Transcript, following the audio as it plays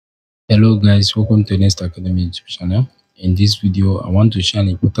Hello guys, welcome to Next Academy YouTube channel. In this video, I want to share an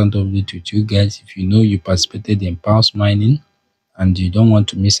important update with you guys. If you know you participated in Paws mining and you don't want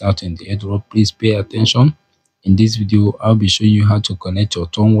to miss out on the airdrop, please pay attention. In this video, I'll be showing you how to connect your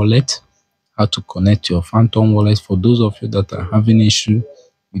Tongue wallet, how to connect your Phantom wallet. For those of you that are having issue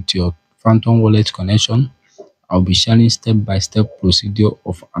with your Phantom wallet connection, I'll be sharing step-by-step procedure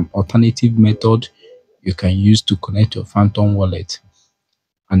of an alternative method you can use to connect your Phantom wallet.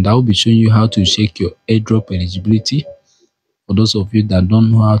 And I'll be showing you how to check your airdrop eligibility. For those of you that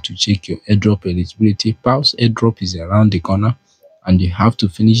don't know how to check your airdrop eligibility, Paws Airdrop is around the corner and you have to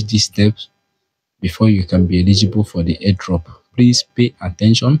finish these steps before you can be eligible for the airdrop. Please pay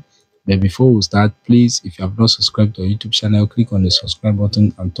attention. But before we start, please, if you have not subscribed to our YouTube channel, click on the subscribe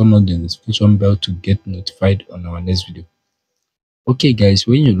button and turn on the notification bell to get notified on our next video. Okay guys,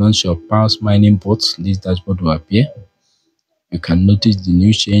 when you launch your Paws mining bot, this dashboard will appear. You can notice the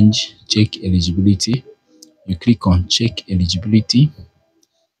new change, check eligibility. You click on check eligibility.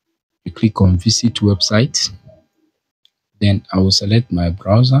 You click on visit website. Then I will select my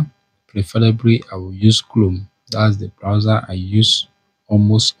browser. Preferably, I will use Chrome. That's the browser I use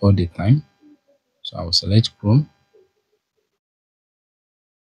almost all the time. So I will select Chrome.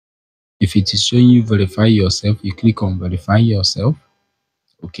 If it is showing you verify yourself, you click on verify yourself.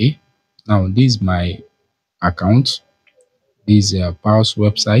 Okay. Now this is my account. This is Paws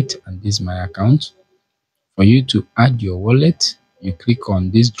website and this is my account. For you to add your wallet, you click on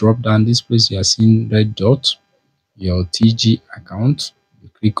this drop down, this place you are seeing red dot, your TG account. You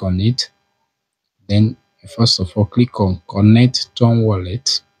click on it. Then first of all, click on connect Tongue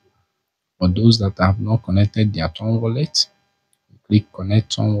wallet. For those that have not connected their Tongue wallet, you click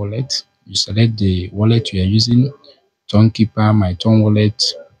connect Tongue wallet. You select the wallet you are using, Tonkeeper,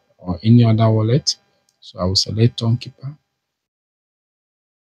 Mytonwallet, or any other wallet. So I will select Tonkeeper.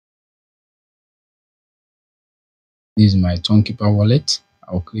 This is my Tonkeeper wallet.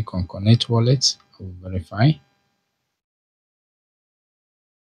 I will click on connect wallet. I will verify.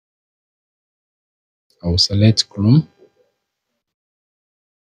 I will select Chrome.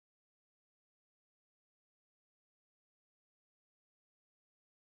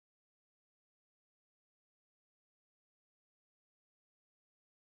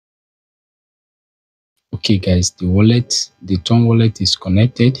 Okay guys, the Tongue wallet is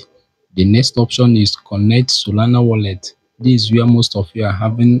connected. The next option is connect Solana wallet. This is where most of you are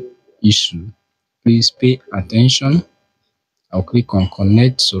having issue. Please pay attention. I'll click on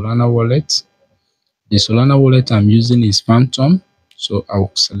connect Solana wallet. The Solana wallet I'm using is Phantom. So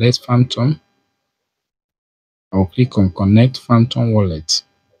I'll select Phantom. I'll click on connect Phantom wallet.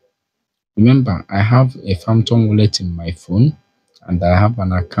 Remember, I have a Phantom wallet in my phone and I have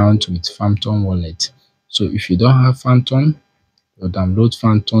an account with Phantom wallet. So if you don't have Phantom, you download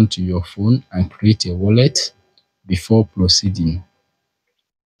Phantom to your phone and create a wallet before proceeding.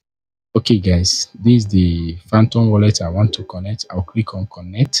 Okay guys, this is the Phantom wallet I want to connect. I'll click on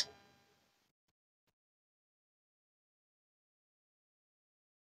connect.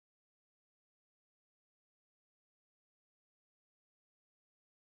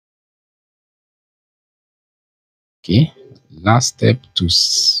 Okay, last step to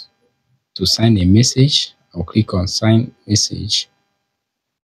sign a message. I'll click on sign message.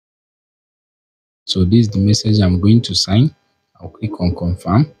 So this is the message I'm going to sign. I'll click on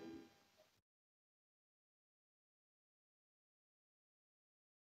confirm.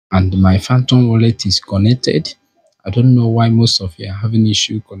 And my Phantom wallet is connected. I don't know why most of you are having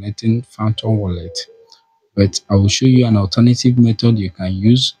issue connecting Phantom wallet, but I will show you an alternative method you can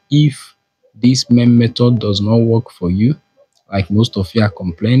use if this main method does not work for you, like most of you are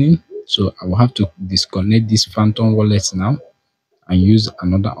complaining. So I will have to disconnect this Phantom wallet now and use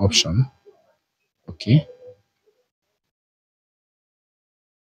another option. Okay.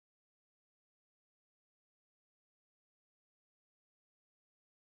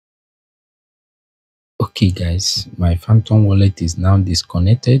 Okay guys, my Phantom wallet is now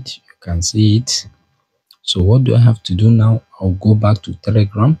disconnected. You can see it. So what do I have to do now? I'll go back to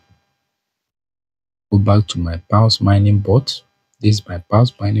Telegram. Go back to my Paws mining bot. This is my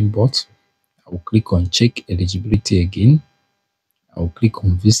Paws mining bot. I will click on check eligibility again. I will click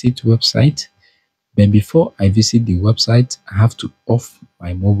on visit website. But before I visit the website, I have to off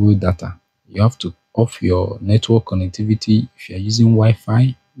my mobile data. You have to off your network connectivity. If you're using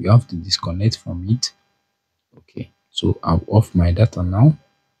Wi-Fi, you have to disconnect from it. Okay, so I'll off my data now.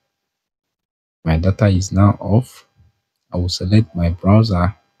 My data is now off. I will select my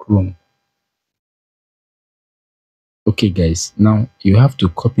browser, Chrome. Okay guys, now you have to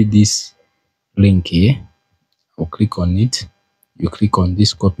copy this link here. I'll click on it. you click on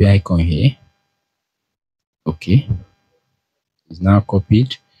this copy icon here. Okay, it's now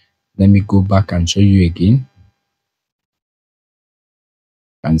copied. Let me go back and show you again.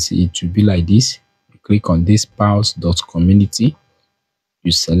 You can see it will be like this. You click on this pals.community.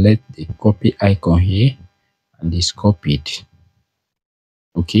 You select the copy icon here and it's copied.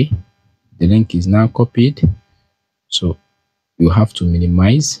 Okay, the link is now copied. So you have to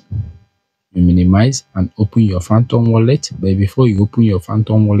minimize. You minimize and open your Phantom wallet. But before you open your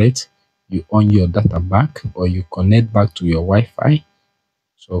Phantom wallet, you on your data back or you connect back to your Wi-Fi.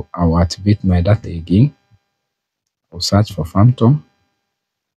 So I'll activate my data again. I'll search for Phantom.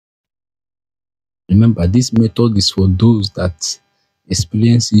 Remember, this method is for those that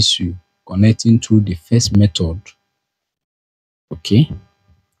experience issue connecting through the first method. Okay,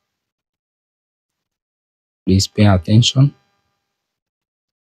 please pay attention.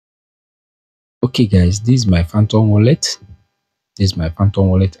 Okay guys, this is my Phantom wallet. This is my Phantom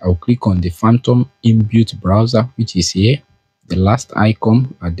wallet. I'll click on the Phantom inbuilt browser, which is here, the last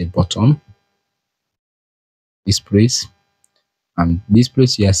icon at the bottom. This place, and this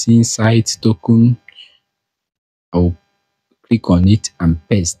place you are seeing site token. I'll click on it and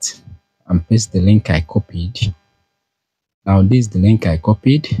paste the link I copied. Now this is the link I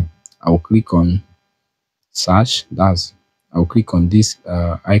copied. I'll click on search. I'll click on this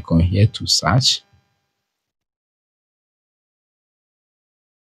icon here to search.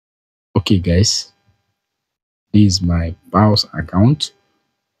 Okay guys, this is my Paws account,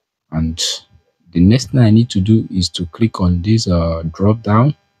 and the next thing I need to do is to click on this drop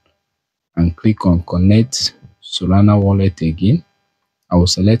down and click on connect Solana wallet again. I will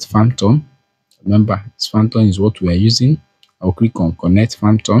select Phantom. Remember, Phantom is what we are using. I'll click on connect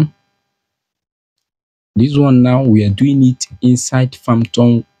Phantom. This one now we are doing it inside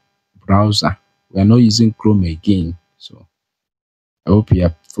Phantom browser. We are not using Chrome again. So I hope you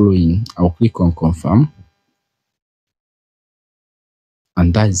are following. I'll click on confirm.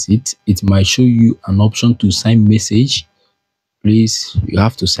 And that's it. It might show you an option to sign message. Please, you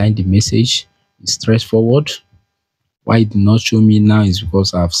have to sign the message. It's straightforward. Why it did not show me now is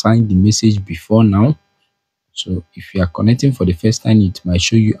because I've signed the message before now. So if you are connecting for the first time, it might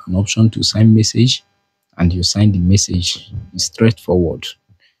show you an option to sign message, and you sign the message. It's straightforward.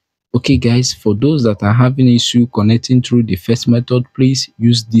 Okay guys, for those that are having issue connecting through the first method, please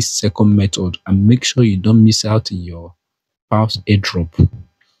use this second method and make sure you don't miss out in your Paws Airdrop.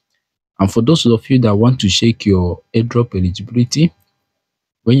 And for those of you that want to check your airdrop eligibility,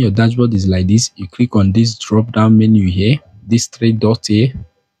 when your dashboard is like this, you click on this drop down menu here, this three dot here,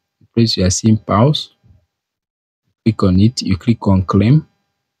 the place you are seeing Paws. Click on it, you click on claim.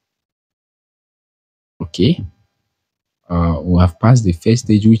 Okay, we have passed the first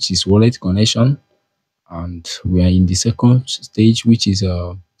stage, which is wallet connection, and we are in the second stage, which is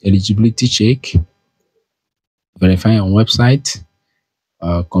eligibility check, verify on website,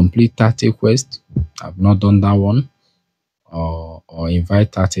 complete 30 quest. I've not done that one. Or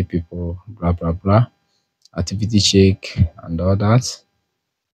invite 30 people, blah blah blah, activity check and all that.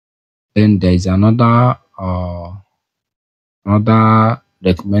 Then there is another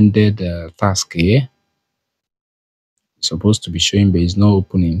recommended task here. It's supposed to be showing, but it's not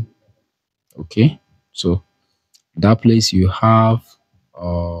opening. Okay, so that place you have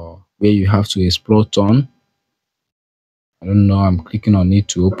where you have to explore turn. I don't know, I'm clicking on it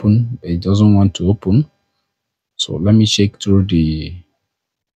to open, but it doesn't want to open. So let me check through the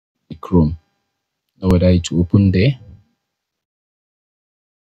Chrome, know whether it will open there.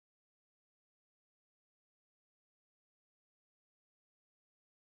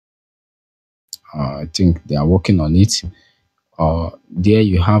 I think they are working on it. There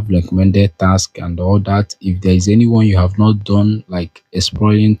you have recommended task and all that. If there is anyone you have not done, like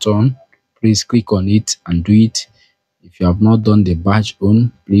exploring turn, please click on it and do it. If you have not done the badge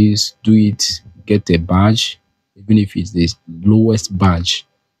on, please do it. Get a badge, even if it's the lowest badge.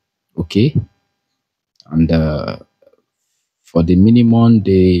 Okay, and for the minimum,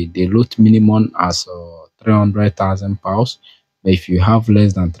 they load minimum as 300,000 pounds. But if you have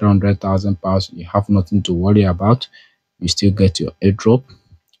less than 300,000 pounds, you have nothing to worry about. You still get your airdrop.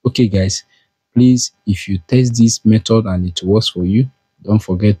 Okay guys, please, if you test this method and it works for you, don't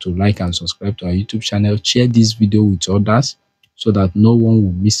forget to like and subscribe to our YouTube channel. Share this video with others so that no one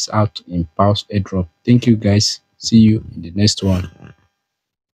will miss out in Paws Airdrop. Thank you guys. See you in the next one.